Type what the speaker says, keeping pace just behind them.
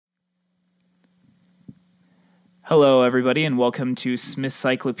Hello, everybody, and welcome to Smith's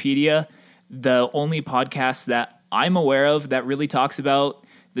Cyclopedia, the only podcast that I'm aware of that really talks about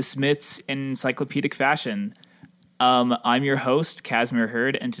the Smiths in encyclopedic fashion. I'm your host, Casimir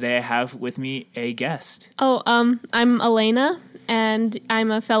Hurd, and today I have with me a guest. I'm Elena, and I'm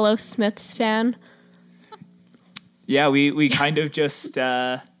a fellow Smiths fan. Yeah, we kind of just,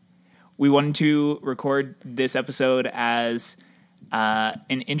 we wanted to record this episode as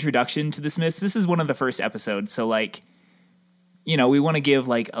an introduction to the Smiths. This is one of the first episodes, so we want to give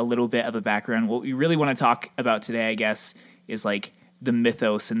a little bit of a background. What we really want to talk about today, I guess, is the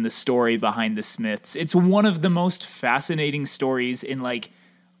mythos and the story behind the Smiths. It's one of the most fascinating stories in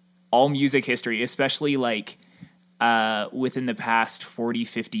all music history, especially within the past 40,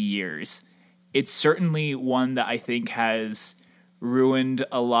 50 years. It's certainly one that I think has ruined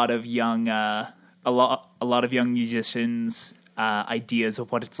a lot of young musicians' ideas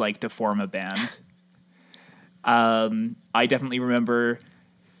of what it's like to form a band. I definitely remember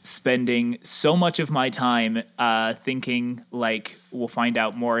spending so much of my time thinking we'll find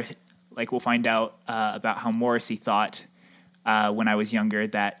out about how Morrissey thought when I was younger,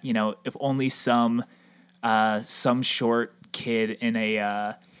 that if only some short kid in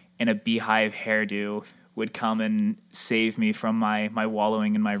a beehive hairdo would come and save me from my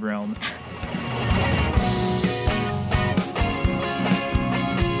wallowing in my room.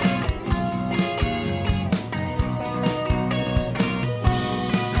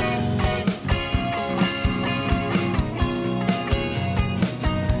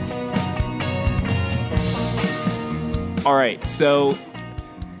 All right, so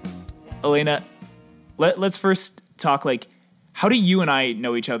Elena, let's first talk how do you and I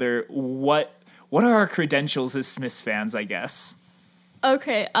know each other? What are our credentials as Smiths fans, I guess?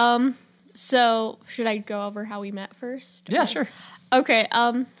 Okay, so should I go over how we met first? Yeah, sure. Okay,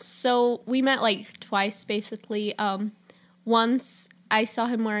 so we met twice basically. Once I saw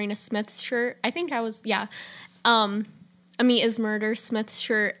him wearing a Smiths shirt. I think I was, a Meat is Murder Smiths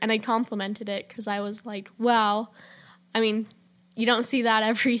shirt, and I complimented it because I was like, wow. I mean, you don't see that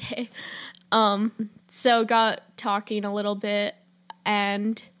every day. So got talking a little bit,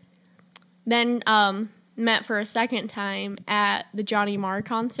 and then met for a second time at the Johnny Marr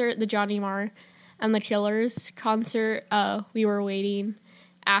concert, the Johnny Marr and the Killers concert. We were waiting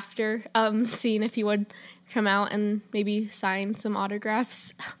after, seeing if he would come out and maybe sign some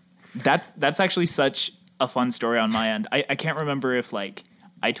autographs. That's actually such a fun story on my end. I can't remember if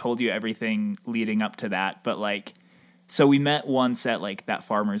I told you everything leading up to that, but so we met once at that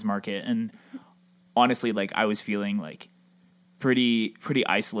farmer's market, and honestly, I was feeling pretty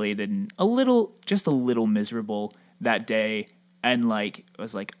isolated and a little miserable that day, and I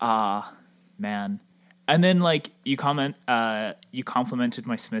was man. And then you complimented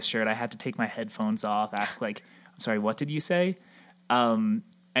my Smith shirt. I had to take my headphones off, ask I'm sorry, what did you say? And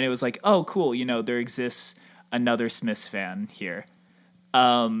it was oh, cool, there exists another Smiths fan here.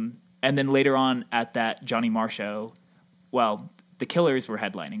 And then later on at that Johnny Marr show, well, the Killers were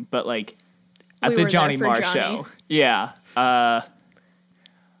headlining, but at the Johnny Marr show, yeah, I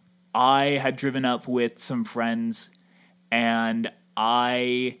had driven up with some friends, and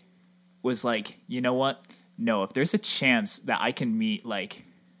I was you know what? No, if there's a chance that I can meet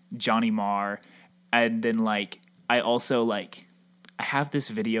Johnny Marr, and then I also I have this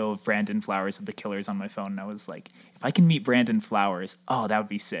video of Brandon Flowers of the Killers on my phone, and I was if I can meet Brandon Flowers, oh, that would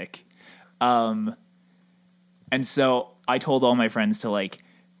be sick. And so I told all my friends to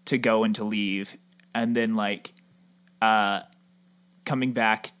go and to leave, and then coming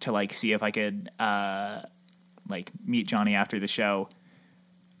back to see if I could meet Johnny after the show.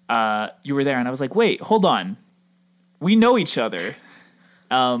 You were there, and I was wait, hold on, we know each other.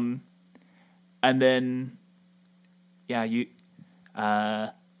 And then you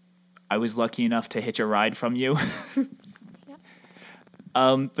I was lucky enough to hitch a ride from you.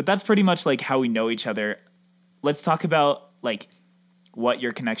 Yeah. But that's pretty much how we know each other. Let's talk about what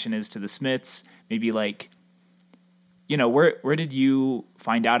your connection is to the Smiths. Maybe where did you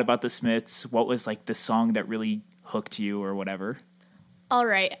find out about the Smiths? What was the song that really hooked you or whatever? All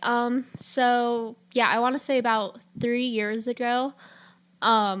right. So yeah, I want to say about 3 years ago,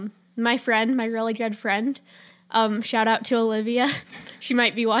 my really good friend, shout out to Olivia. She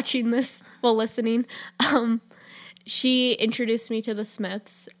might be watching this while listening. She introduced me to the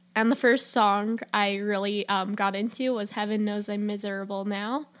Smiths. And the first song I really got into was Heaven Knows I'm Miserable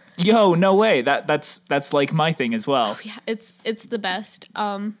Now. Yo, no way. That's my thing as well. Oh, yeah, it's the best.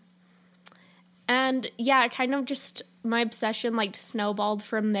 And yeah, kind of just my obsession snowballed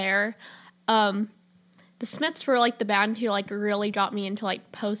from there. the Smiths were like the band who like really got me into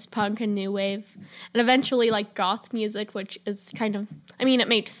like post-punk and new wave, and eventually like goth music, which is kind of, I mean, it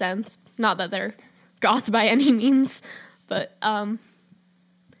makes sense. Not that they're goth by any means, but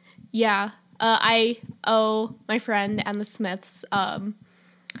yeah. I owe my friend and the Smiths. I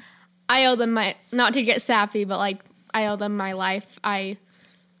owe them my, not to get sappy, but like I owe them my life. I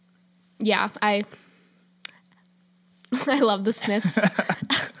love the Smiths.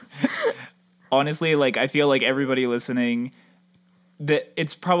 Honestly, like I feel like everybody listening, that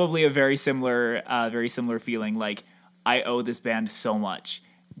it's probably a very similar feeling. Like I owe this band so much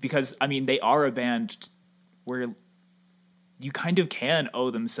because I mean they are a band where you kind of can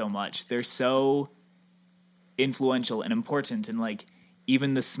owe them so much. They're so influential and important, and like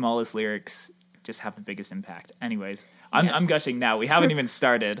even the smallest lyrics just have the biggest impact. Anyways, I'm gushing now. We haven't even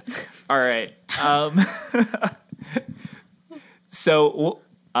started. All right. So,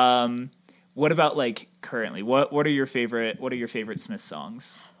 what about like currently? What are your favorite Smith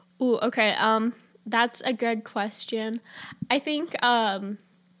songs? Ooh, okay. That's a good question. I think a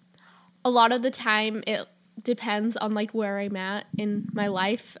lot of the time it depends on like where I'm at in my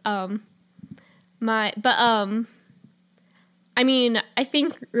life. I mean, I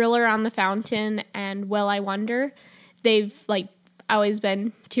think Roller on the Fountain and Will I Wonder, they've like always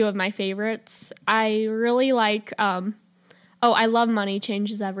been two of my favorites. I really like I love Money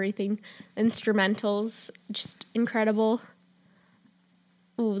Changes Everything. Instrumentals, just incredible.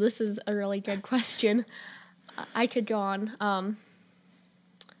 Ooh, this is a really good question. I could go on.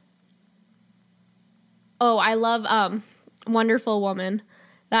 I love Wonderful Woman.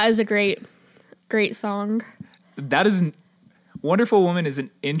 That is a great song. That is Wonderful Woman is an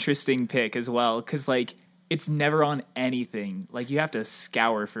interesting pick as well, because like it's never on anything. Like you have to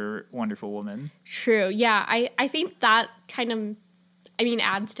scour for Wonderful Woman. True. Yeah, I think that kind of, I mean,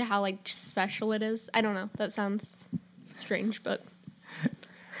 adds to how like special it is. I don't know. That sounds strange, but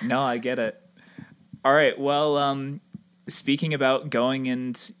no, I get it. All right. Well, speaking about going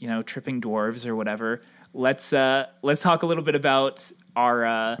and tripping dwarves or whatever, let's talk a little bit about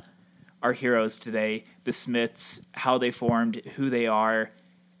our heroes today, the Smiths, how they formed, who they are,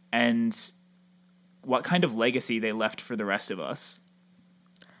 and what kind of legacy they left for the rest of us.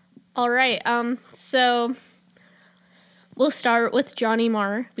 All right. So we'll start with Johnny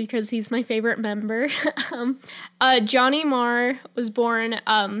Marr because he's my favorite member. Johnny Marr was born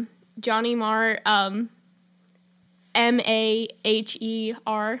Johnny Marr, Maher,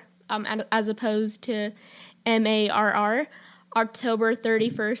 as opposed to Marr, October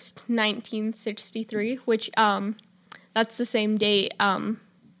 31st, 1963, which that's the same date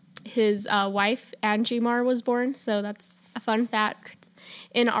his wife, Angie Marr, was born. So that's a fun fact.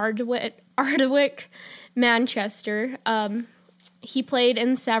 In Ardwick, Manchester. He played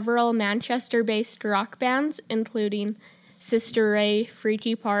in several Manchester-based rock bands, including Sister Ray,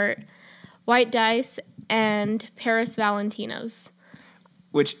 Freaky Part, White Dice, and Paris Valentinos.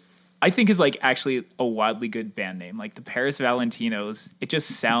 Which I think is like actually a wildly good band name. Like the Paris Valentinos, it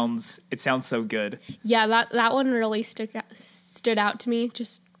sounds so good. Yeah, that one really stood out to me.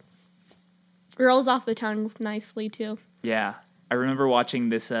 Just rolls off the tongue nicely too. Yeah. I remember watching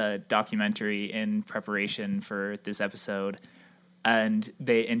this documentary in preparation for this episode, and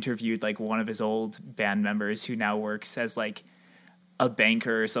they interviewed like one of his old band members who now works as like a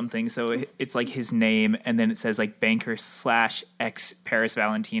banker or something. So it's like his name, and then it says like banker / ex Paris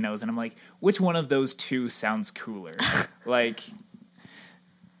Valentinos, and I'm like, which one of those two sounds cooler? Like,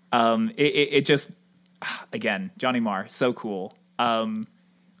 it just, again, Johnny Marr, so cool.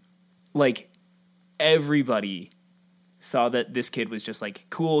 Like everybody saw that this kid was just like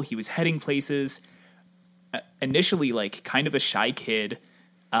cool. He was heading places. Initially, like kind of a shy kid,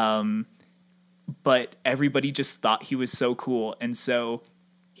 but everybody just thought he was so cool, and so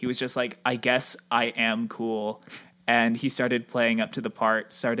he was just like, I guess I am cool, and he started playing up to the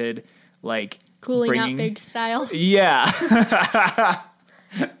part. Started like cooling out big style. Yeah.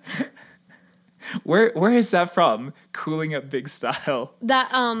 Where is that from? Cooling up big style. That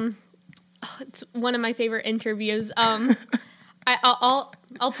it's one of my favorite interviews. I'll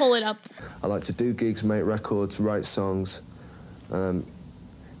pull it up. I like to do gigs, make records, write songs,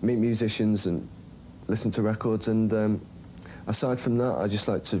 meet musicians and listen to records. And aside from that, I just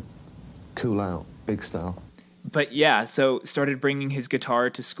like to cool out, big style. But yeah, so started bringing his guitar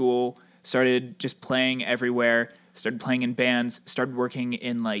to school, started just playing everywhere, started playing in bands, started working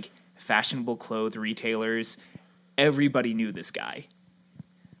in like fashionable clothes retailers. Everybody knew this guy.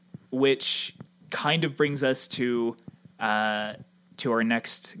 Which kind of brings us to our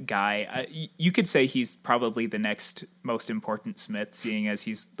next guy. You could say he's probably the next most important Smith, seeing as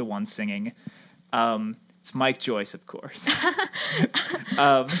he's the one singing. It's Mike Joyce, of course.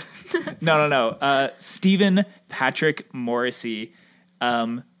 No. Stephen Patrick Morrissey,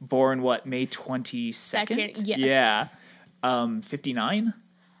 born May 22nd? Second, yes. Yeah. 59?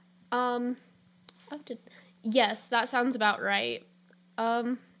 Yes, that sounds about right.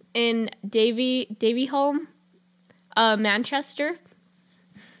 In Davy Home, Manchester.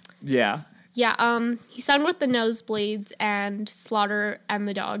 Yeah. Yeah, he signed with the Nosebleeds and Slaughter and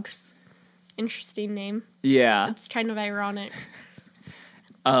the Dogs. Interesting name. Yeah. It's kind of ironic.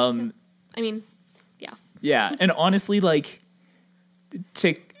 Yeah. Yeah. Yeah, and honestly,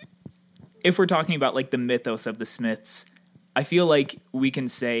 if we're talking about the mythos of the Smiths, I feel like we can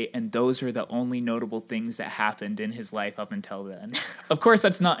say, and those are the only notable things that happened in his life up until then. Of course,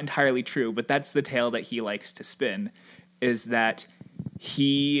 that's not entirely true, but that's the tale that he likes to spin, is that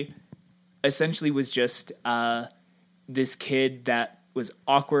he essentially was just this kid that was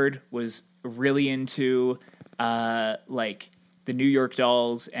awkward, was really into the New York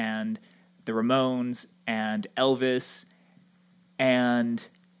Dolls and the Ramones and Elvis, and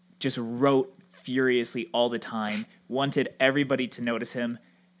just wrote furiously all the time, wanted everybody to notice him,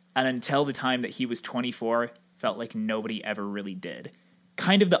 and until the time that he was 24, felt like nobody ever really did.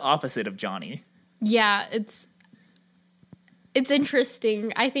 Kind of the opposite of Johnny. Yeah, it's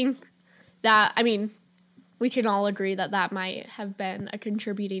interesting. I think that, we can all agree that might have been a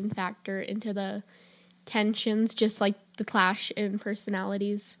contributing factor into the tensions, just like the clash in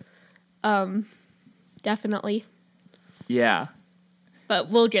personalities. Definitely. Yeah. But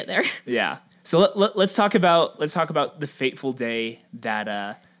we'll get there. Yeah. So let's talk about the fateful day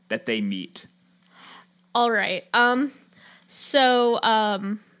that they meet. All right.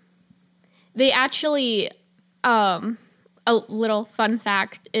 They actually, a little fun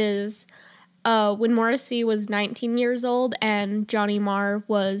fact is, when Morrissey was 19 years old and Johnny Marr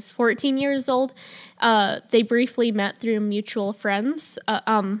was 14 years old, they briefly met through mutual friends,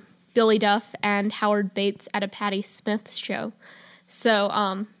 Billy Duff and Howard Bates, at a Patti Smith show. So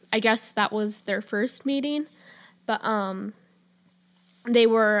I guess that was their first meeting, but they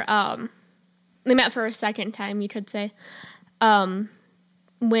met for a second time, you could say,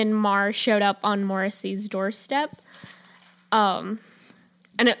 when Marr showed up on Morrissey's doorstep. I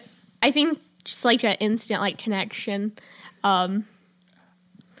think just like an instant connection. I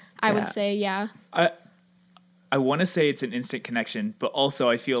would say, yeah. I want to say it's an instant connection, but also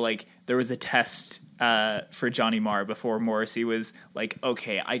I feel like there was a test for Johnny Marr before Morrissey was like,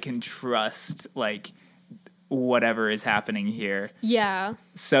 okay, I can trust whatever is happening here. Yeah.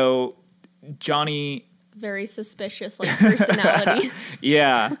 So Johnny, very suspicious personality.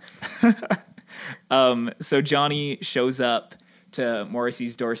 Yeah. So Johnny shows up to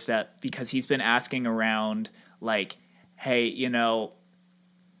Morrissey's doorstep because he's been asking around hey,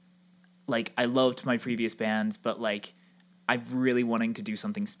 I loved my previous bands, but I'm really wanting to do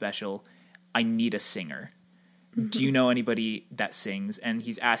something special. I need a singer. Mm-hmm. Do you know anybody that sings? And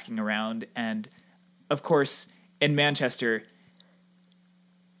he's asking around. And of course, in Manchester,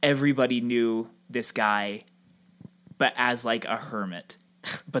 everybody knew this guy, but as a hermit.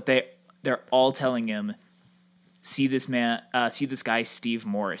 But they're all telling him, see this guy, Steve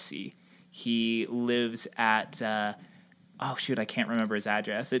Morrissey. He lives at, I can't remember his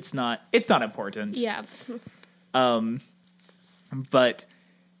address. It's not important. Yeah. But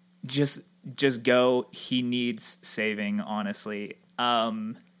just go. He needs saving, honestly.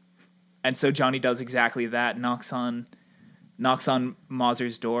 And so Johnny does exactly that. Knocks on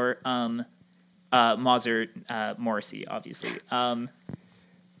Mauser's door. Morrissey, obviously.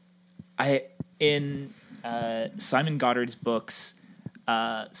 In Simon Goddard's books,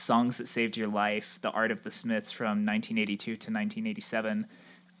 Songs That Saved Your Life, The Art of the Smiths from 1982 to 1987,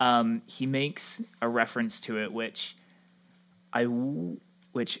 he makes a reference to it, which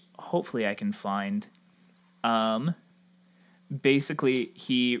hopefully I can find. Basically,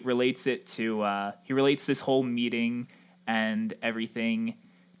 he relates this whole meeting and everything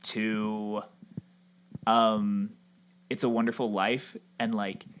to It's a Wonderful Life, and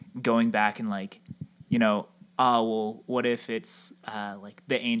going back and what if it's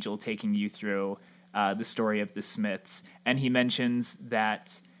the angel taking you through the story of the Smiths? And he mentions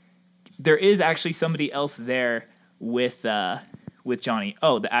that there is actually somebody else there with Johnny.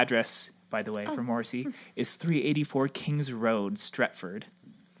 Oh, the address, by the way, for Morrissey is 384 Kings Road, Stretford.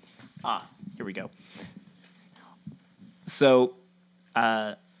 Here we go. So,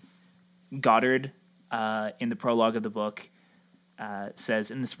 Goddard, in the prologue of the book,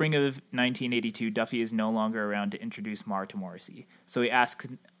 says, in the spring of 1982, Duffy is no longer around to introduce Marr to Morrissey.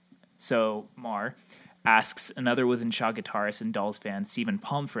 So Marr asks another Within Shot guitarist and Dolls fan, Stephen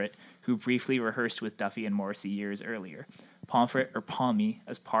Pomfret, who briefly rehearsed with Duffy and Morrissey years earlier. Pomfret, or Palmy,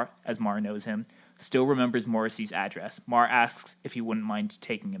 as Marr knows him, still remembers Morrissey's address. Marr asks if he wouldn't mind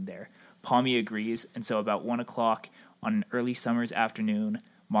taking him there. Palmy agrees, and so about 1 o'clock on an early summer's afternoon,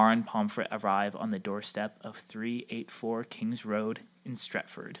 Marr and Pomfret arrive on the doorstep of 384 Kings Road in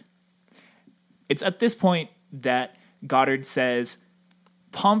Stretford. It's at this point that Goddard says,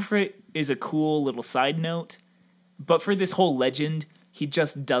 Pomfret is a cool little side note, but for this whole legend, he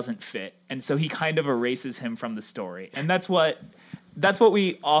just doesn't fit. And so he kind of erases him from the story. And that's what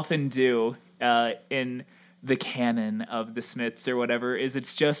we often do in the canon of the Smiths or whatever, is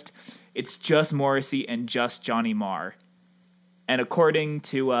it's just Morrissey and just Johnny Marr. And according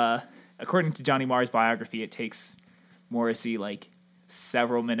to Johnny Marr's biography, it takes Morrissey like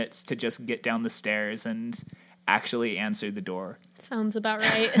several minutes to just get down the stairs and actually answer the door. Sounds about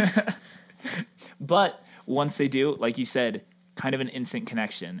right. But once they do, like you said, kind of an instant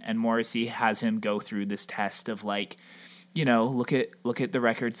connection. And Morrissey has him go through this test of like, you know, look at the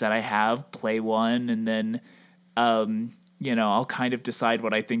records that I have, play one, and then, you know, I'll kind of decide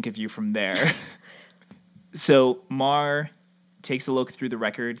what I think of you from there. So Marr takes a look through the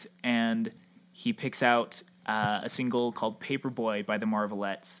records and he picks out a single called Paperboy by the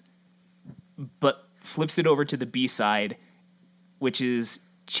Marvelettes, but flips it over to the B-side, which is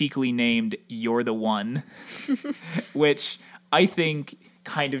cheekily named You're the One, which I think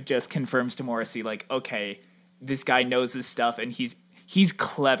kind of just confirms to Morrissey, like, okay, this guy knows his stuff and he's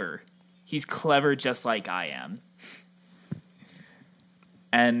clever. He's clever just like I am.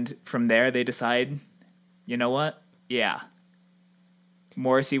 And from there they decide, you know what? Yeah.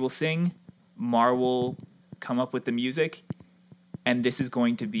 Morrissey will sing, Marr will come up with the music, and this is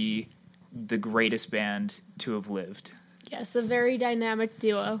going to be the greatest band to have lived. Yes, a very dynamic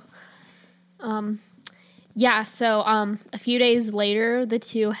duo. So a few days later, the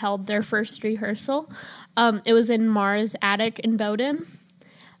two held their first rehearsal. It was in Marr's attic in Bowdoin.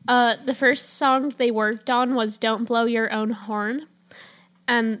 The first song they worked on was Don't Blow Your Own Horn,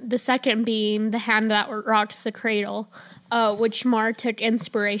 and the second being The Hand That Rocks the Cradle, which Marr took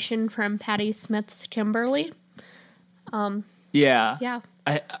inspiration from Patti Smith's Kimberly. Yeah.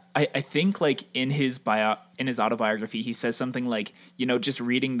 I think like in his autobiography, he says something like, you know, just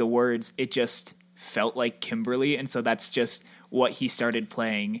reading the words, it just felt like Kimberly. And so that's just what he started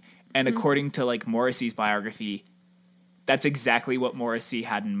playing. And according to like Morrissey's biography, that's exactly what Morrissey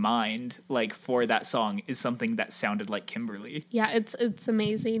had in mind. Like for that song is something that sounded like Kimberly. Yeah, it's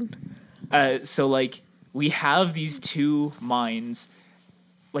amazing. So like we have these two minds,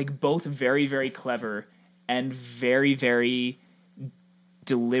 like both very, very clever and very, very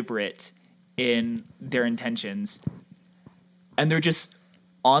deliberate in their intentions, and they're just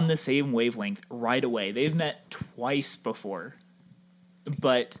on the same wavelength right away. They've met twice before,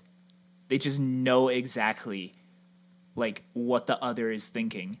 but they just know exactly like what the other is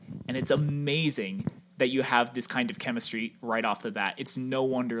thinking, and it's amazing that you have this kind of chemistry right off the bat. It's no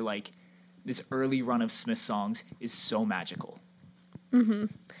wonder like this early run of Smith songs is so magical. Mm-hmm.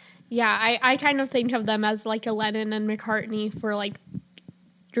 Yeah, I kind of think of them as like a Lennon and McCartney for like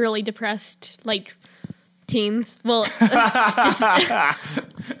really depressed like teens. Well, I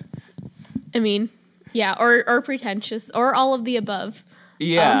mean, yeah, or pretentious, or all of the above.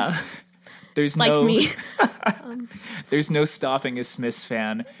 Yeah, there's like no me. There's no stopping a Smiths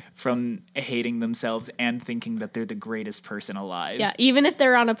fan from hating themselves and thinking that they're the greatest person alive. Yeah, even if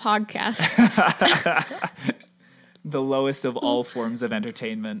they're on a podcast. The lowest of all forms of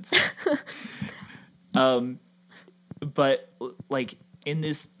entertainment. But like in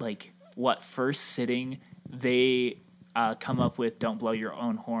this like first sitting, they come up with Don't Blow Your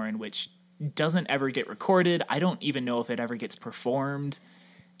Own Horn, which doesn't ever get recorded. I don't even know if it ever gets performed.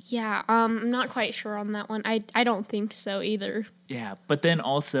 Yeah, I'm not quite sure on that one. I don't think so either. Yeah, but then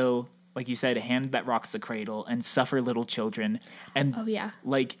also, like you said, Hand That Rocks the Cradle and Suffer Little Children. And oh yeah,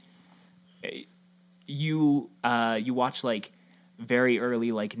 like you watch like very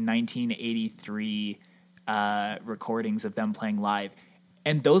early like 1983 recordings of them playing live,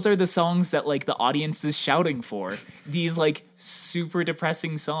 and those are the songs that like the audience is shouting for. These like super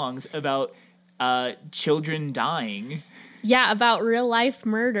depressing songs about children dying. Yeah, about real life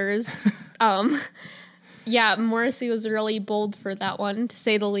murders. Yeah, Morrissey was really bold for that one, to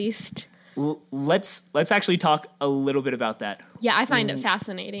say the least. Let's actually talk a little bit about that. Yeah, I find it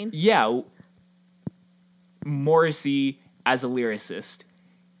fascinating. Yeah, Morrissey as a lyricist,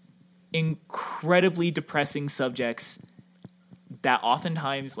 incredibly depressing subjects that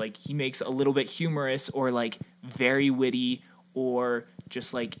oftentimes like he makes a little bit humorous or like very witty or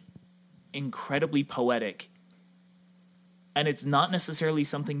just like incredibly poetic. And it's not necessarily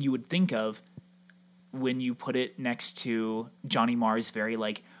something you would think of when you put it next to Johnny Marr's very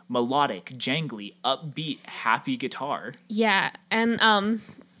like melodic, jangly, upbeat, happy guitar. Yeah, and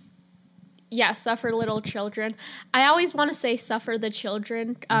yeah, Suffer Little Children. I always want to say Suffer the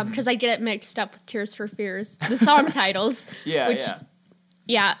Children because I get it mixed up with Tears for Fears, the song titles. Yeah.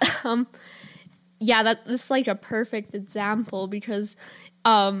 Yeah, yeah, that's like a perfect example because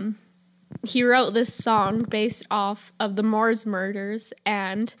he wrote this song based off of the Moors murders,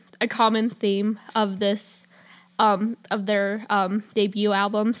 and a common theme of this of their debut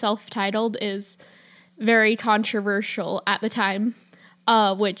album, self-titled, is very controversial at the time.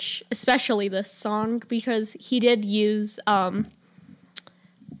 Which especially this song, because he did use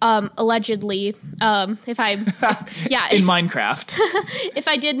allegedly in Minecraft. If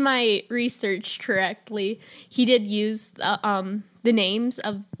I did my research correctly, he did use the names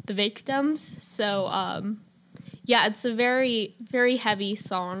of the victims. So yeah, it's a very, very heavy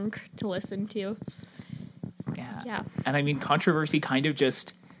song to listen to. Yeah. And I mean, controversy kind of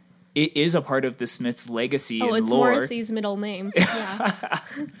just, it is a part of the Smiths' legacy and lore. Oh, it's Morrissey's middle name. Yeah.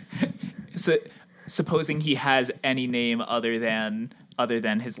 So, supposing he has any name other than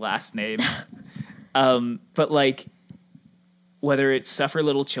his last name. But like, whether it's Suffer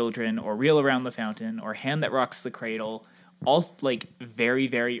Little Children or Reel Around the Fountain or Hand That Rocks the Cradle, all like very,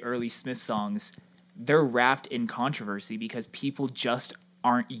 very early Smith songs, they're wrapped in controversy because people just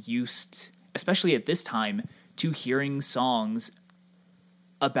aren't used, especially at this time, to hearing songs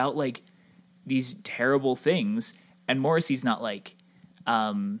about like these terrible things. And Morrissey's not like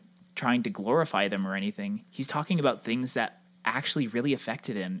trying to glorify them or anything. He's talking about things that actually really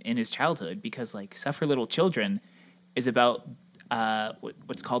affected him in his childhood, because like Suffer Little Children is about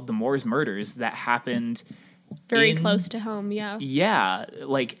what's called the Moors murders that happened very close to home. Yeah,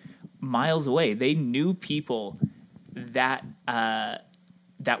 like miles away. They knew people that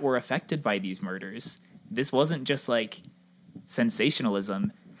that were affected by these murders. This wasn't just like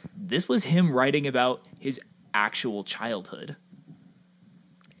sensationalism. This was him writing about his actual childhood.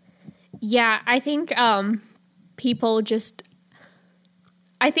 Yeah, I think people just,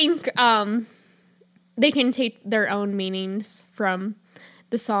 I think they can take their own meanings from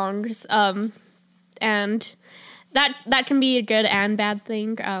the songs, and that can be a good and bad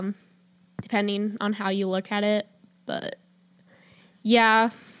thing, depending on how you look at it. But yeah,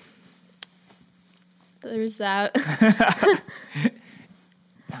 there's that.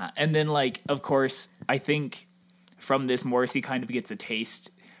 And then, like, of course, I think from this, Morrissey kind of gets a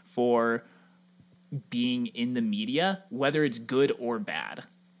taste for being in the media, whether it's good or bad.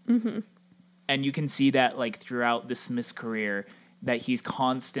 Mm-hmm. And you can see that, like, throughout the Smiths' career, that he's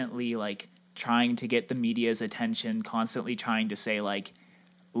constantly, like, trying to get the media's attention, constantly trying to say, like,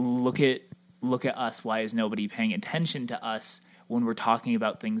 look at us. Why is nobody paying attention to us when we're talking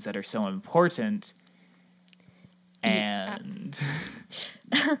about things that are so important? And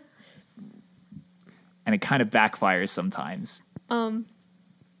and it kind of backfires sometimes.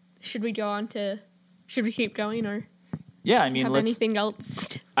 Should we keep going, or yeah, I mean, have anything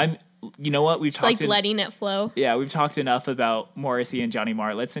else? You know what, we've just talked like letting it flow. Yeah, we've talked enough about Morrissey and Johnny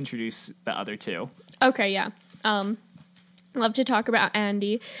Marr. Let's introduce the other two. Okay, yeah. Love to talk about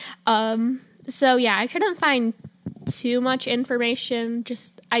Andy. So yeah, I couldn't find too much information.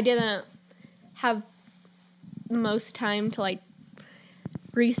 Just I didn't have most time to like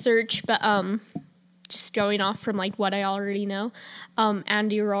research, but just going off from like what I already know.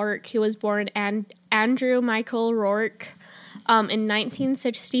 Andy Rourke, he was born Andrew Michael Rourke in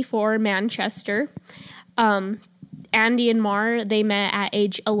 1964, Manchester. Andy and Marr, they met at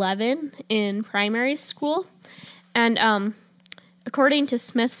age 11 in primary school, and according to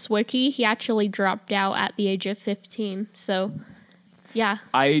Smith's Wiki, he actually dropped out at the age of 15. So yeah,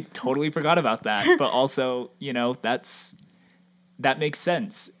 I totally forgot about that, but also, you know, that makes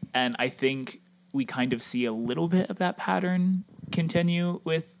sense. And I think we kind of see a little bit of that pattern continue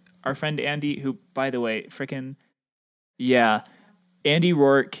with our friend Andy, who, by the way, yeah, Andy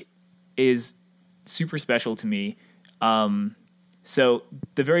Rourke is super special to me. So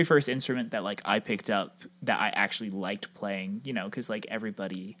the very first instrument that like I picked up that I actually liked playing, you know, because like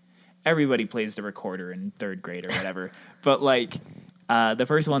everybody plays the recorder in third grade or whatever, but like the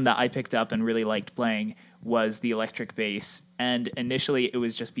first one that I picked up and really liked playing was the electric bass. And initially it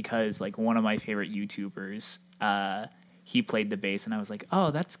was just because like one of my favorite YouTubers, he played the bass, and I was like,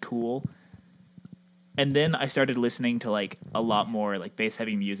 oh, that's cool. And then I started listening to like a lot more like bass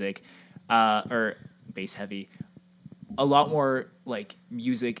heavy music, a lot more like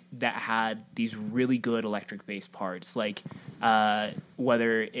music that had these really good electric bass parts, like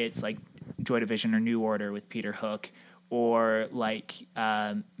whether it's like Joy Division or New Order with Peter Hook, or like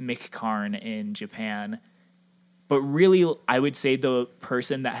Mick Karn in Japan. But really, I would say the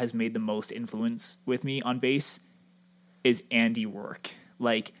person that has made the most influence with me on bass is Andy Rourke.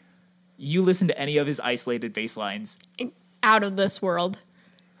 Like, you listen to any of his isolated bass lines. Out of this world.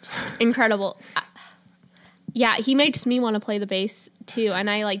 Incredible. Yeah, he makes me want to play the bass too, and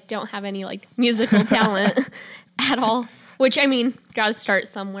I like don't have any like musical talent at all. Which, I mean, gotta start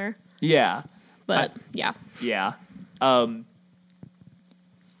somewhere. Yeah. But yeah. Yeah. And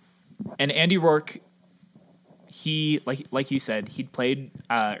Andy Rourke, he like you said, he'd played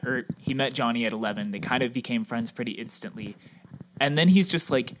or he met Johnny at 11. They kind of became friends pretty instantly. And then he's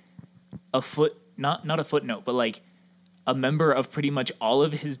just like not a footnote, but like a member of pretty much all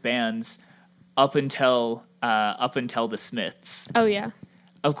of his bands up until the Smiths. Oh yeah.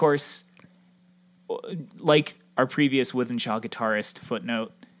 Of course, like our previous Withenshaw guitarist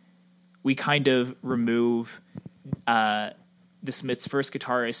footnote, we kind of remove the Smiths' first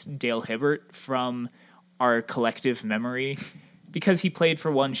guitarist, Dale Hibbert, from our collective memory because he played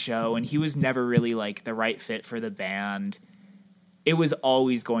for one show and he was never really like the right fit for the band. It was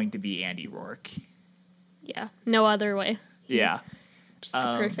always going to be Andy Rourke. Yeah, no other way. Yeah. Just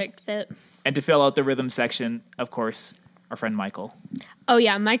a perfect fit. And to fill out the rhythm section, of course, our friend Michael. Oh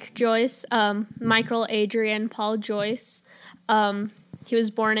yeah, Mike Joyce, Michael Adrian Paul Joyce. He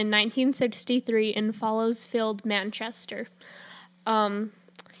was born in 1963 in Fallowsfield, Manchester.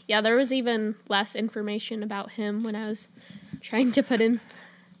 Yeah, there was even less information about him when I was trying to put in.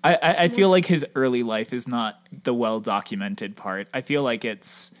 I feel like his early life is not the well-documented part. I feel like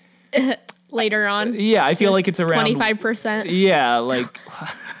it's... Later on. Yeah, I feel like it's around... 25%. Yeah, like...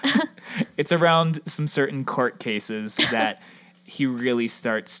 it's around some certain court cases that he really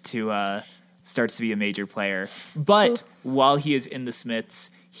starts to be a major player. But while he is in the Smiths,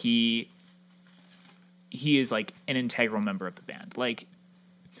 he is like an integral member of the band. Like,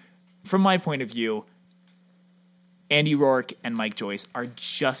 from my point of view, Andy Rourke and Mike Joyce are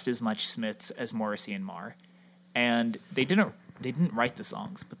just as much Smiths as Morrissey and Marr. And they didn't write the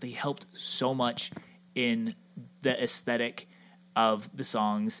songs, but they helped so much in the aesthetic of the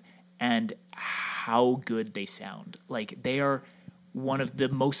songs and how good they sound. Like, they are one of the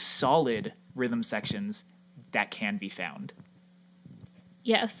most solid rhythm sections that can be found.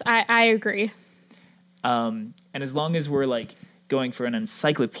 Yes, I agree. And as long as we're like going for an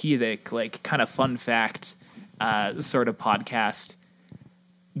encyclopedic, like kind of fun fact sort of podcast,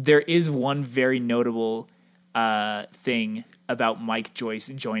 there is one very notable thing about Mike Joyce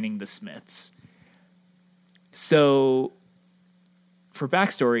joining the Smiths. So, for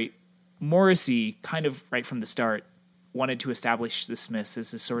backstory, Morrissey, kind of right from the start, wanted to establish the Smiths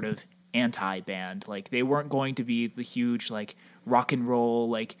as a sort of anti-band. Like, they weren't going to be the huge, like, rock and roll,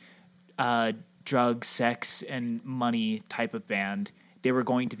 like, drug, sex, and money type of band. They were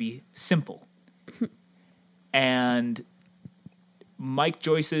going to be simple. And Mike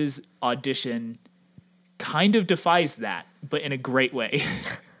Joyce's audition kind of defies that, but in a great way.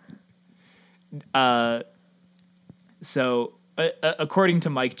 So, according to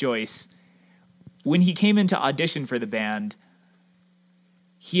Mike Joyce, when he came in to audition for the band,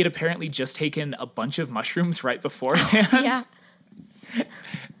 he had apparently just taken a bunch of mushrooms right beforehand. Yeah.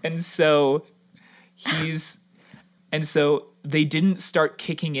 And so they didn't start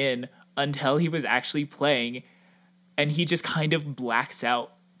kicking in until he was actually playing, and he just kind of blacks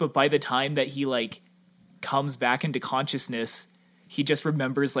out. But by the time that he like comes back into consciousness, he just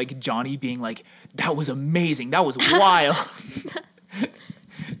remembers like Johnny being like, "That was amazing. That was wild."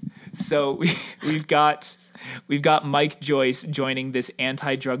 So we've got Mike Joyce joining this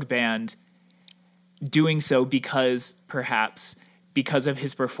anti-drug band, doing so perhaps because of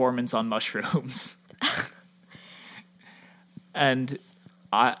his performance on mushrooms. And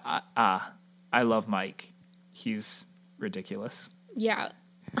I love Mike. He's ridiculous. Yeah.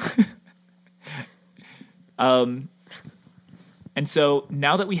 And so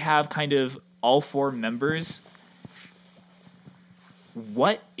now that we have kind of all four members,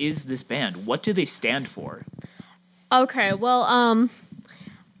 what is this band? What do they stand for? Okay, well,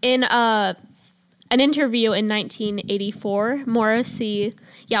 in an interview in 1984, Morrissey,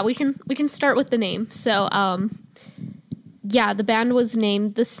 we can start with the name. So, the band was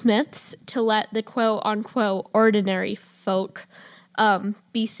named the Smiths to let the quote unquote ordinary folk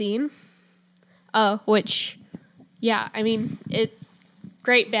be seen. Which, I mean,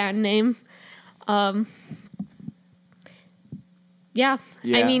 great band name. I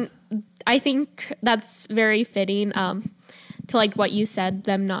mean, I think that's very fitting to like what you said,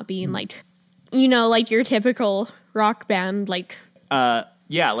 them not being like, like your typical rock band, like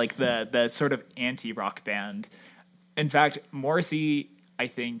like the sort of anti-rock band. In fact, Morrissey, I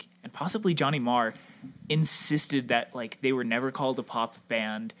think, and possibly Johnny Marr, insisted that like they were never called a pop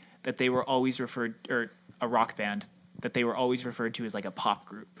band, that they were always referred, or a rock band, that they were always referred to as like a pop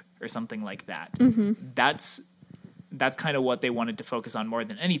group or something like that. Mm-hmm. That's kind of what they wanted to focus on more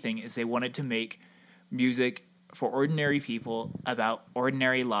than anything, is they wanted to make music for ordinary people about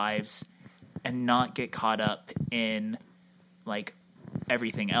ordinary lives and not get caught up in like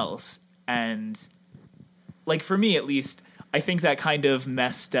everything else. And like for me at least, I think that kind of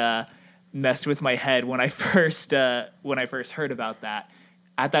messed with my head when I first heard about that.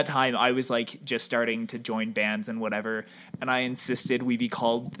 At that time, I was like just starting to join bands and whatever, and I insisted we be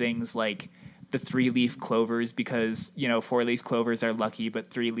called things like the 3-leaf clovers because, you know, 4-leaf clovers are lucky, but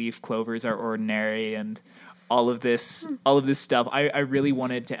 3-leaf clovers are ordinary, and all of this stuff. I really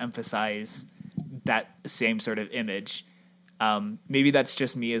wanted to emphasize that same sort of image. Maybe that's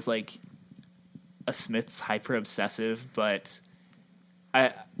just me as like a Smiths hyper obsessive, but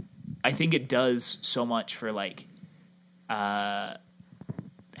I think it does so much for like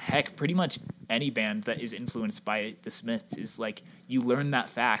heck, pretty much any band that is influenced by the Smiths is like, you learn that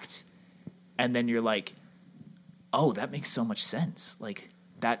fact and then you're like, oh, that makes so much sense. Like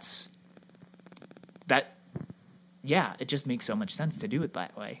yeah, it just makes so much sense to do it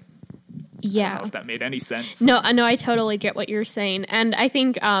that way. Yeah. I don't know if that made any sense. No, I totally get what you're saying. And I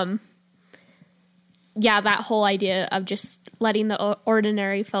think, that whole idea of just letting the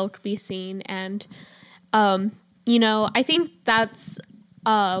ordinary folk be seen. And, I think that's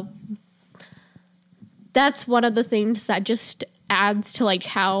one of the things that just adds to like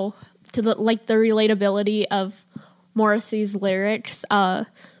the relatability of Morrissey's lyrics,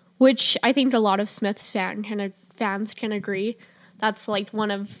 which I think a lot of Smiths fans can agree. That's like one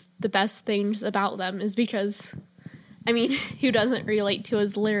of the best things about them, is because, I mean, who doesn't relate to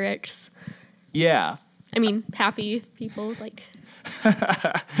his lyrics? Yeah. I mean, happy people, like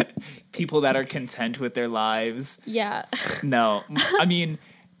people that are content with their lives. Yeah. No, I mean,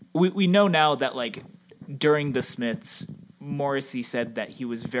 we know now that like during the Smiths, Morrissey said that he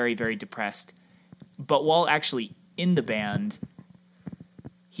was very, very depressed, but while actually in the band,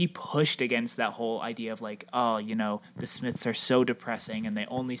 he pushed against that whole idea of like, oh, you know, the Smiths are so depressing and they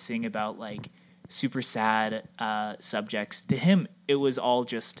only sing about like super sad subjects. To him, it was all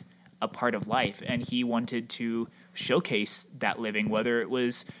just a part of life, and he wanted to showcase that living, whether it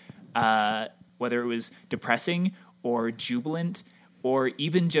was depressing or jubilant or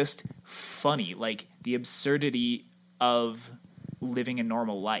even just funny, like the absurdity of living a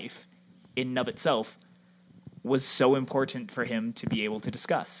normal life in and of itself was so important for him to be able to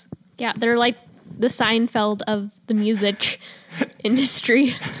discuss. Yeah, they're like the Seinfeld of the music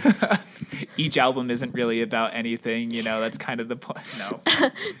industry. Each album isn't really about anything, you know, that's kind of the point. No.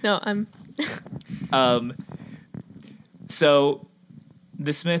 No, So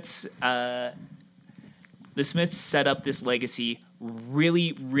the Smiths set up this legacy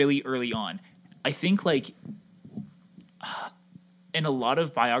really, really early on. I think like in a lot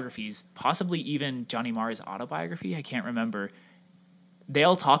of biographies, possibly even Johnny Marr's autobiography, I can't remember, they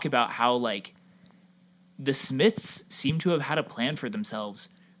all talk about how like the Smiths seem to have had a plan for themselves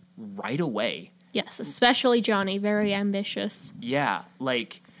right away. Yes, especially Johnny, very ambitious. Yeah,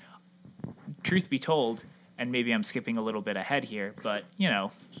 like, truth be told, and maybe I'm skipping a little bit ahead here, but, you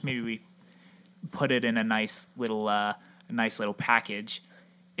know, maybe we put it in a nice little package,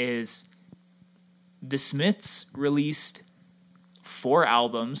 is the Smiths released 4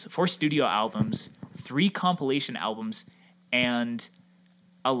 studio albums, 3 compilation albums, and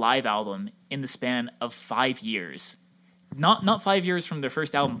a live album in the span of 5 years. Not 5 years from their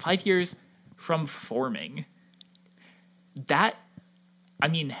first album, 5 years from forming. That, I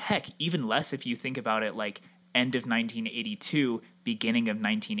mean, heck, even less if you think about it like end of 1982, beginning of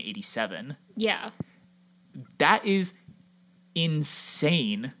 1987. Yeah. That is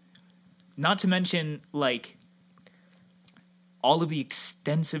insane. Not to mention, like, all of the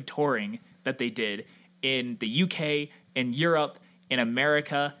extensive touring that they did in the UK, in Europe, in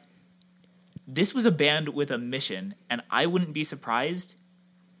America. This was a band with a mission, and I wouldn't be surprised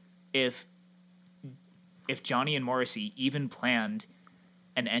if Johnny and Morrissey even planned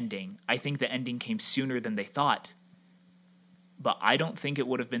an ending. I think the ending came sooner than they thought, but I don't think it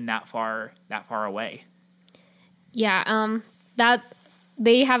would have been that far away. Yeah, that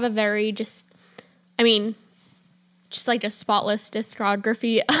they have a very just like a spotless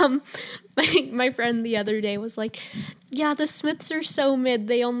discography. My friend the other day was like, yeah, the Smiths are so mid,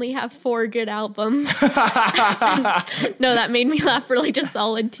 they only have 4 good albums. No, that made me laugh for like a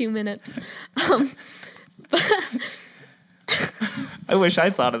solid 2 minutes. I wish I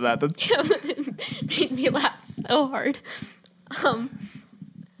thought of that. It made me laugh so hard.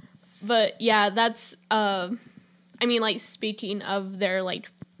 But yeah, that's I mean, like, speaking of their, like,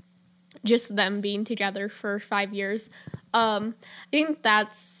 just them being together for 5 years, I think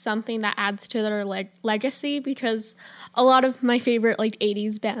that's something that adds to their legacy, because a lot of my favorite, like,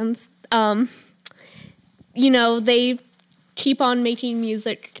 80s bands, you know, they keep on making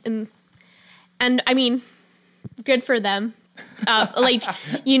music, and I mean, good for them. Like,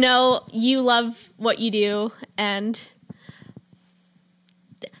 you know, you love what you do,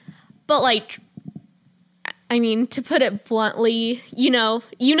 but, like, I mean, to put it bluntly, you know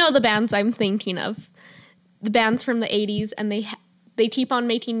the bands I'm thinking of, the bands from the 80s, and they keep on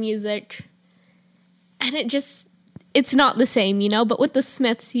making music, and it's not the same, you know? But with the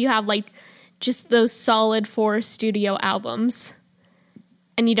Smiths, you have, like, just those solid 4 studio albums,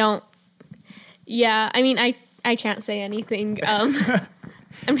 and you don't, yeah, I mean, I can't say anything.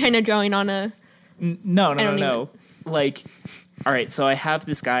 I'm kind of going on a... No. Like, all right, so I have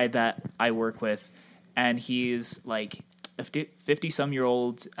this guy that I work with, and he's, like, a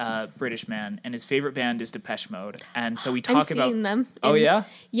 50-some-year-old British man, and his favorite band is Depeche Mode. And so we talk I'm seeing them. Oh, yeah?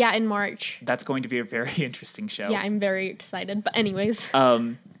 Yeah, in March. That's going to be a very interesting show. Yeah, I'm very excited. But anyways.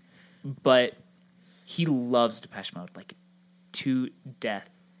 But he loves Depeche Mode, like, to death.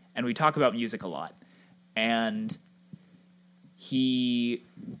 And we talk about music a lot. And he,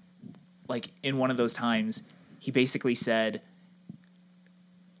 like, in one of those times, he basically said,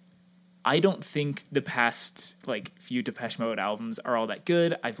 I don't think the past, like, few Depeche Mode albums are all that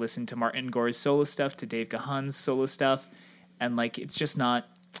good. I've listened to Martin Gore's solo stuff, to Dave Gahan's solo stuff, and, like, it's not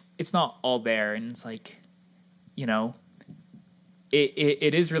all there. And it's like, you know,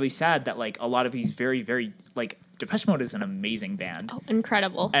 it is really sad that, like, a lot of these very, very, like, Depeche Mode is an amazing band. Oh,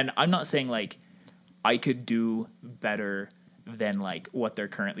 incredible. And I'm not saying, like, I could do better than, like, what they're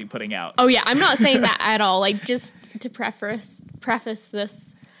currently putting out. Oh, yeah, I'm not saying that at all. Like, just to preface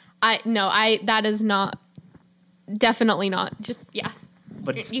this, that is not, definitely not. Just, yeah.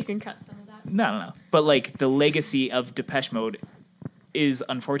 But you can cut some of that. No. But, like, the legacy of Depeche Mode is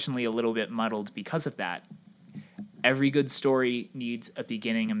unfortunately a little bit muddled because of that. Every good story needs a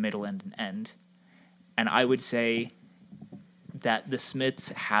beginning, a middle, and an end. And I would say that the Smiths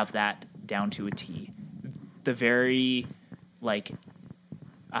have that down to a T. The very, like,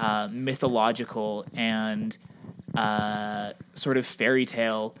 mythological and sort of fairy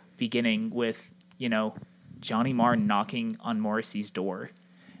tale beginning with, you know, Johnny Marr knocking on Morrissey's door,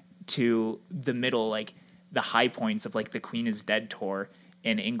 to the middle, like, the high points of, like, the Queen is Dead tour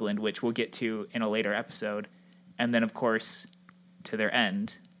in England, which we'll get to in a later episode. And then, of course, to their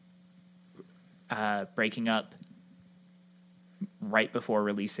end, breaking up right before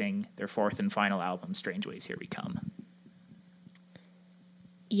releasing their 4th and final album, Strange Ways Here We Come.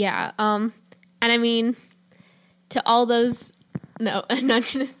 Yeah, and I mean, to all those, no, I'm not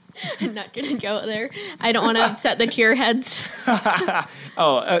gonna go there. I don't want to upset the Cure heads.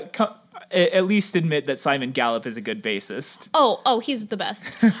 At least admit that Simon Gallup is a good bassist. Oh, he's the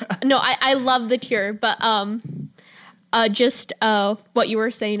best. No, I love the Cure, but just what you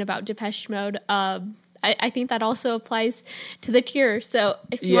were saying about Depeche Mode, I think that also applies to the Cure. So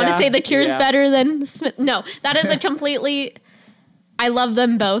if you want to say the Cure's better than the Smith, no, that is a completely. I love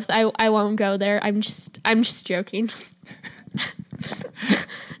them both. I won't go there. I'm just joking.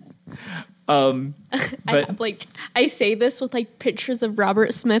 But I say this with, like, pictures of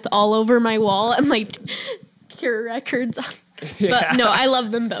Robert Smith all over my wall and, like, Cure records. But no, I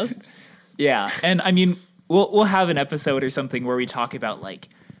love them both. Yeah, and I mean, we'll have an episode or something where we talk about, like,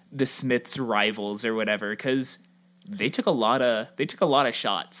 the Smiths' rivals or whatever, because they took a lot of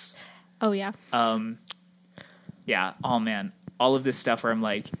shots. Oh yeah. Yeah. Oh man, all of this stuff where I'm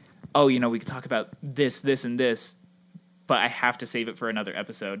like, oh, you know, we could talk about this, and this, but I have to save it for another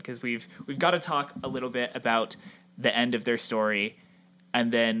episode, because we've got to talk a little bit about the end of their story,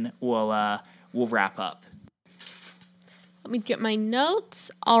 and then we'll wrap up. Let me get my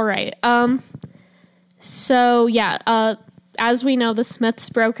notes. All right. So yeah, as we know, the Smiths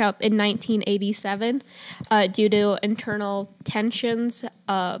broke up in 1987 due to internal tensions.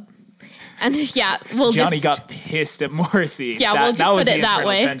 And yeah, Johnny got pissed at Morrissey. Yeah, we'll just put it that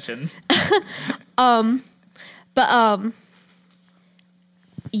way.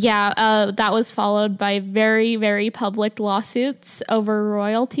 That was followed by very, very public lawsuits over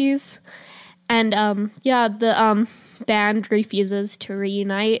royalties, and the band refuses to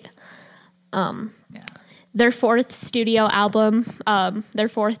reunite. Their 4th studio album, their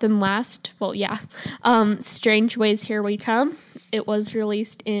 4th and last, Strange Ways Here We Come. It was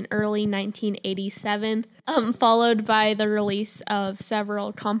released in early 1987, followed by the release of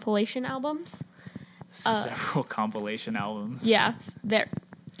several compilation albums. several compilation albums. Yeah, there.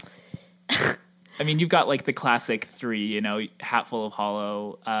 I mean, you've got like the classic three, you know, Hatful of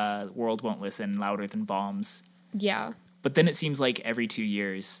Hollow, World Won't Listen, Louder Than Bombs. Yeah. But then it seems like every 2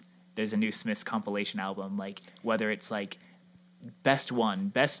 years there's a new Smiths compilation album, like whether it's like Best One,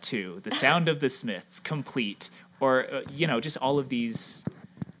 Best Two, The Sound of the Smiths, Complete, or you know, just all of these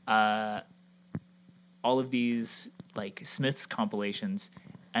like Smiths compilations,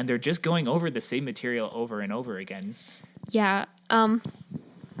 and they're just going over the same material over and over again. Yeah.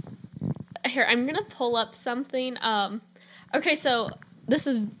 Here, I'm gonna pull up something. Okay, so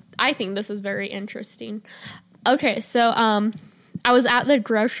I think this is very interesting. Okay, so I was at the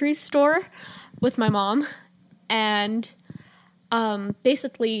grocery store with my mom, and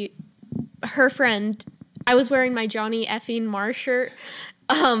basically her friend, I was wearing my Johnny effing Marr shirt,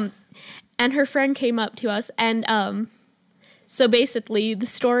 and her friend came up to us, and so basically the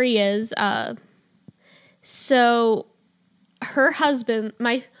story is, so her husband,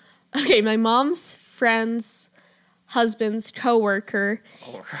 my mom's friend's husband's coworker.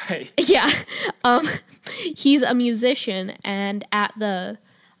 All right. Yeah. He's a musician, and at the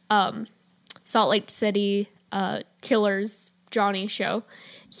Salt Lake City Killers Johnny show,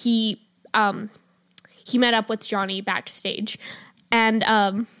 he met up with Johnny backstage. And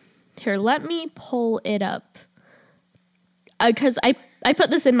here, let me pull it up. Because I put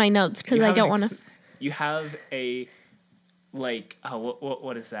this in my notes because I don't want to. You have a, like,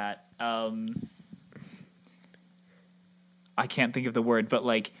 what is that? I can't think of the word, but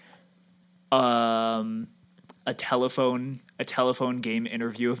like a telephone game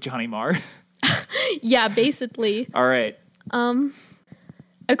interview of Johnny Marr. Yeah, basically. All right.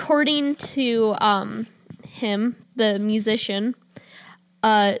 According to him, the musician,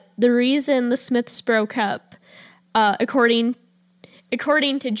 the reason the Smiths broke up, according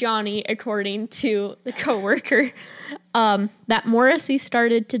to Johnny, according to the coworker, that Morrissey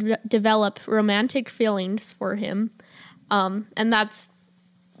started to develop romantic feelings for him. And that's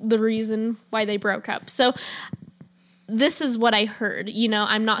the reason why they broke up. So this is what I heard. You know,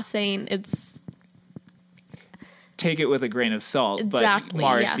 I'm not saying it's... Take it with a grain of salt, exactly,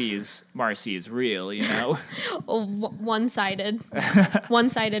 but Morrissey is real, you know? One-sided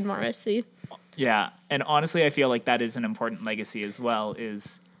Morrissey. Yeah, and honestly, I feel like that is an important legacy as well,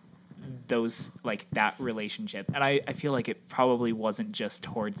 is those, like, that relationship. And I feel like it probably wasn't just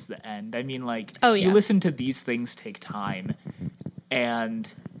towards the end. I mean, like, you listen to These Things Take Time,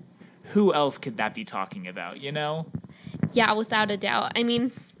 and who else could that be talking about, you know? Yeah, without a doubt. I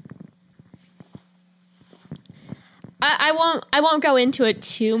mean, I won't go into it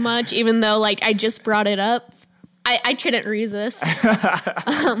too much, even though, like, I just brought it up. I couldn't resist.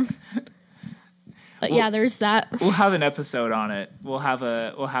 But yeah, there's that. We'll have an episode on it. We'll have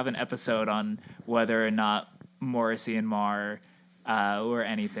an episode on whether or not Morrissey and Marr or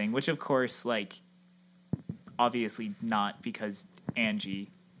anything. Which, of course, like, obviously not because Angie,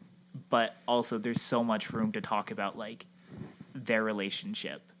 but also there's so much room to talk about, like, their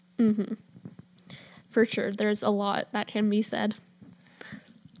relationship. Mm-hmm. For sure, there's a lot that can be said.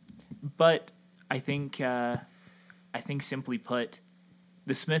 But I think simply put,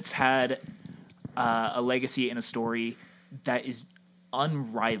 the Smiths had a legacy and a story that is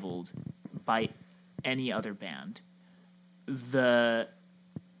unrivaled by any other band. The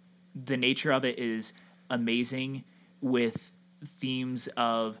nature of it is amazing, with themes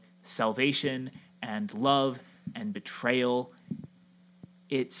of salvation and love and betrayal.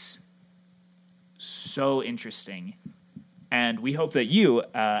 It's so interesting. And we hope that you,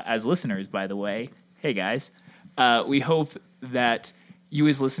 as listeners, by the way, hey guys, we hope that you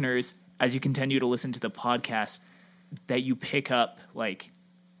as listeners, as you continue to listen to the podcast, that you pick up, like,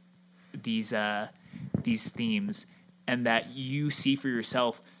 these themes, and that you see for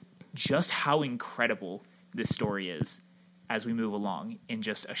yourself just how incredible this story is as we move along in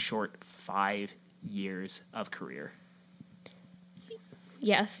just a short 5 years of career.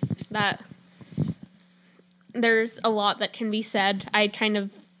 Yes, that there's a lot that can be said. I kind of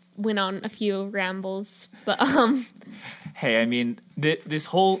went on a few rambles, but Hey, I mean, this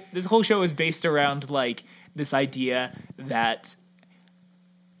whole show is based around, like, this idea that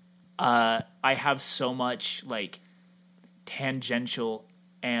I have so much, like, tangential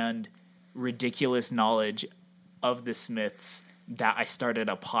and ridiculous knowledge of the Smiths that I started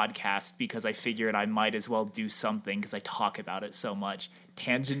a podcast because I figured I might as well do something because I talk about it so much.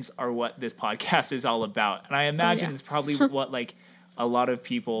 Tangents are what this podcast is all about. And I imagine it's probably what, like, a lot of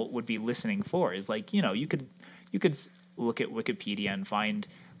people would be listening for, is, like, you know, you could look at Wikipedia and find,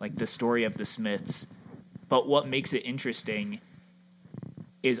 like, the story of the Smiths. But what makes it interesting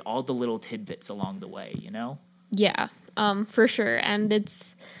is all the little tidbits along the way, you know? Yeah, for sure. And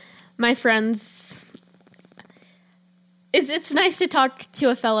it's my friends. It's nice to talk to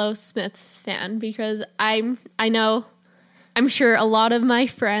a fellow Smiths fan because I'm sure a lot of my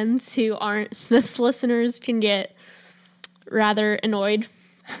friends who aren't Smiths listeners can get rather annoyed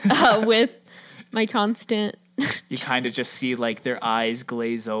with my constant. You kind of just see like their eyes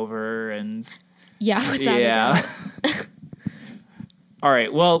glaze over and yeah, yeah. All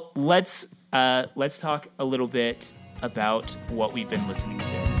right, well, let's talk a little bit about what we've been listening to.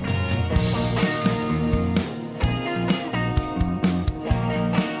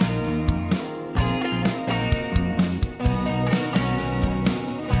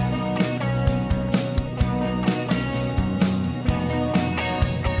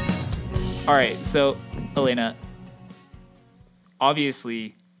 All right, so Elena,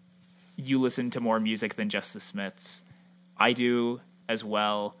 obviously you listen to more music than just the Smiths. I do as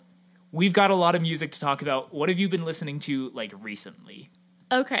well. We've got a lot of music to talk about. What have you been listening to like recently?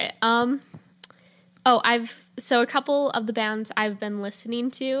 Okay. So a couple of the bands I've been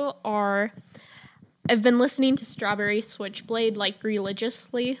listening to are I've been listening to Strawberry Switchblade like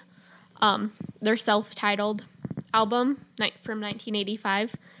religiously. Their self-titled album from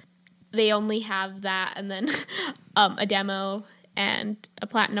 1985. They only have that and then a demo and a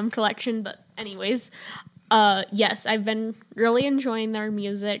platinum collection. But anyways, yes, I've been really enjoying their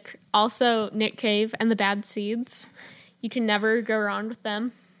music. Also, Nick Cave and the Bad Seeds. You can never go wrong with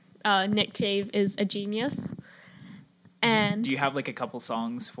them. Nick Cave is a genius. And do you have like a couple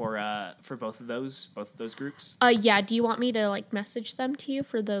songs for both of those groups? Yeah. Do you want me to like message them to you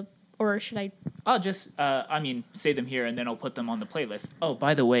or should I? I'll just, say them here and then I'll put them on the playlist. Oh,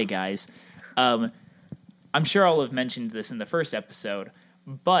 by the way, guys, I'm sure I'll have mentioned this in the first episode,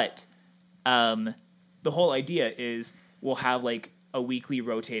 but the whole idea is we'll have like a weekly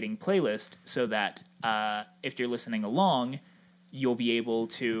rotating playlist so that if you're listening along, you'll be able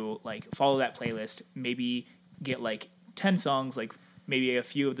to like follow that playlist, maybe get like 10 songs, like maybe a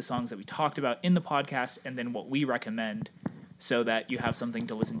few of the songs that we talked about in the podcast, and then what we recommend, so that you have something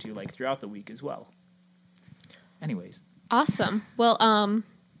to listen to like throughout the week as well. Anyways. Awesome. Well,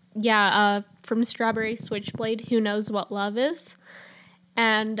 from Strawberry Switchblade, Who Knows What Love Is?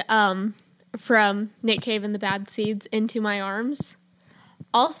 And from Nick Cave and the Bad Seeds, Into My Arms.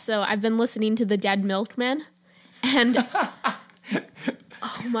 Also, I've been listening to The Dead Milkmen. And,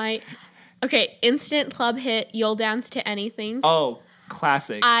 instant club hit, You'll Dance to Anything. Oh,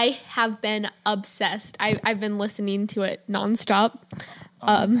 classic. I have been obsessed. I've been listening to it nonstop.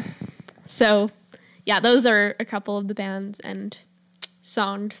 So, yeah, those are a couple of the bands and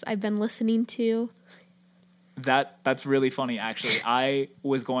songs I've been listening to. That's really funny, actually. I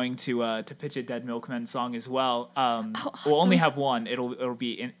was going to pitch a Dead Milkmen song as well. Awesome. We'll only have one. It'll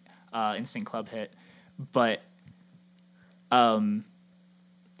be instant club hit, but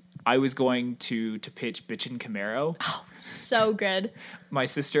I was going to pitch Bitchin' Camaro. Oh, so good. My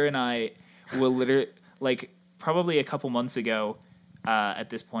sister and I will literally, like, probably a couple months ago, at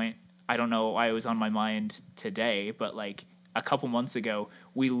this point, I don't know why it was on my mind today, but, like, a couple months ago,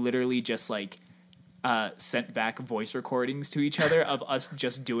 we literally just, like, sent back voice recordings to each other of us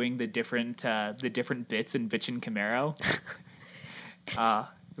just doing the different bits in Bitchin' Camaro.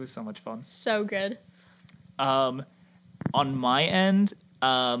 It was so much fun. So good. On my end,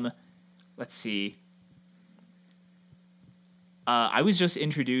 let's see. I was just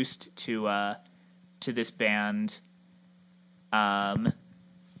introduced to this band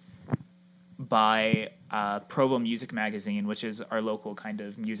by Provo Music Magazine, which is our local kind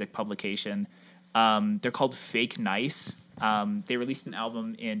of music publication. They're called Fake Nice. They released an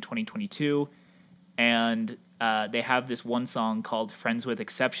album in 2022, and they have this one song called Friends with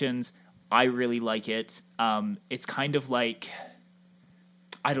Exceptions. I really like it. It's kind of like,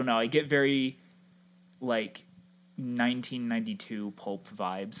 I don't know, I get very, like, 1992 Pulp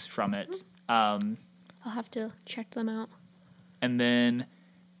vibes from it. I'll have to check them out. And then,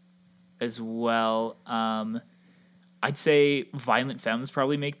 as well, I'd say Violent Femmes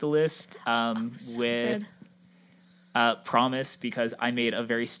probably make the list, So with Promise, because I made a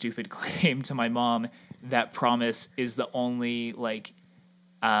very stupid claim to my mom that Promise is the only, like,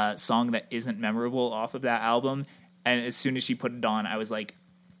 song that isn't memorable off of that album. And as soon as she put it on, I was like,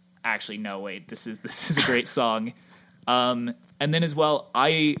 actually, no, wait, this is a great song. And then as well,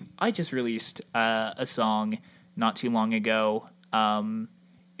 I just released a song not too long ago.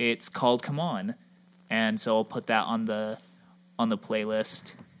 It's called Come On. And so I'll put that on the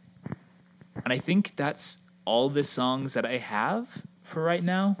playlist. And I think that's all the songs that I have for right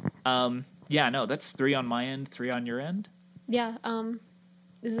now. That's 3 on my end, 3 on your end. Yeah.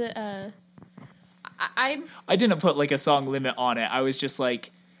 Is it I I didn't put like a song limit on it. I was just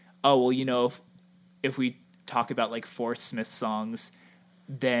like, oh well, you know, if we talk about like 4 Smith songs,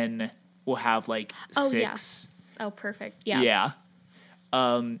 then we'll have like 6. Yeah. Oh, perfect. Yeah. Yeah.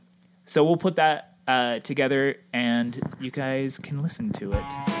 So we'll put that together, and you guys can listen to it.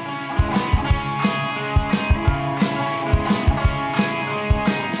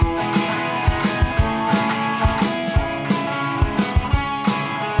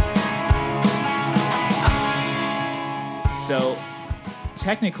 So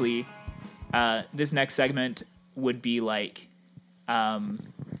technically, this next segment would be like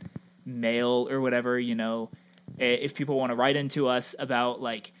mail or whatever, you know, if people want to write into us about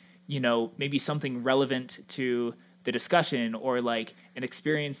like, you know, maybe something relevant to the discussion or like an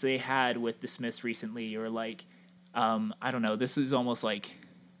experience they had with the Smiths recently, or like, I don't know, this is almost like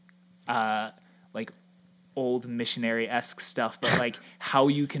old missionary-esque stuff, but like how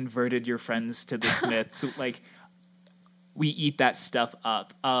you converted your friends to the Smiths, like we eat that stuff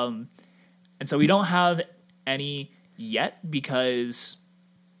up. And so we don't have any yet because,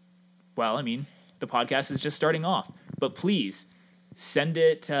 well, I mean, the podcast is just starting off, but please send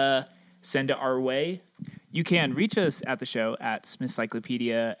it our way. You can reach us at the show at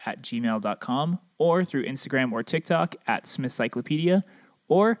smithcyclopedia@gmail.com or through Instagram or TikTok at smithcyclopedia,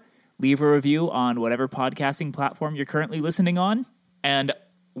 or leave a review on whatever podcasting platform you're currently listening on, and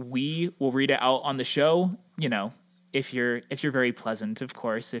we will read it out on the show, you know, if you're very pleasant, of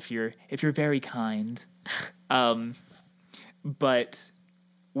course, if you're very kind. But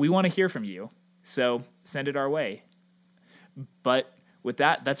we want to hear from you, so send it our way. But with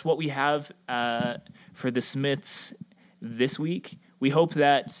that, that's what we have for the Smiths this week. We hope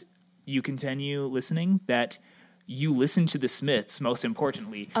that you continue listening, that you listen to the Smiths, most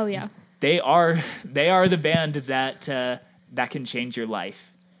importantly. Oh, yeah. They are the band that can change your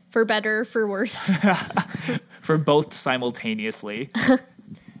life. For better, for worse. For both simultaneously.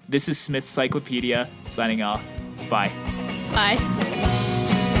 This is Smith's Cyclopedia signing off. Bye. Bye.